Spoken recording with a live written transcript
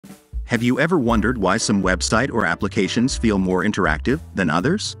Have you ever wondered why some website or applications feel more interactive than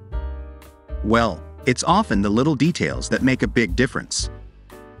others? Well, it's often the little details that make a big difference.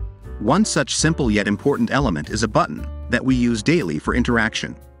 One such simple yet important element is a button that we use daily for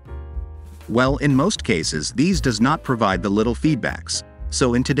interaction. Well, in most cases, these does not provide the little feedbacks,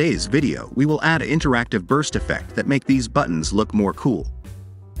 so in today's video we will add an interactive burst effect that make these buttons look more cool.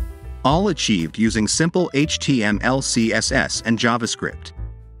 All achieved using simple HTML, CSS, and JavaScript.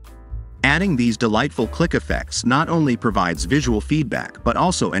 Adding these delightful click effects not only provides visual feedback but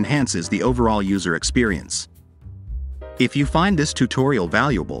also enhances the overall user experience. If you find this tutorial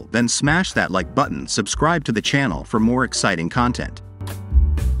valuable, then smash that like button, subscribe to the channel for more exciting content.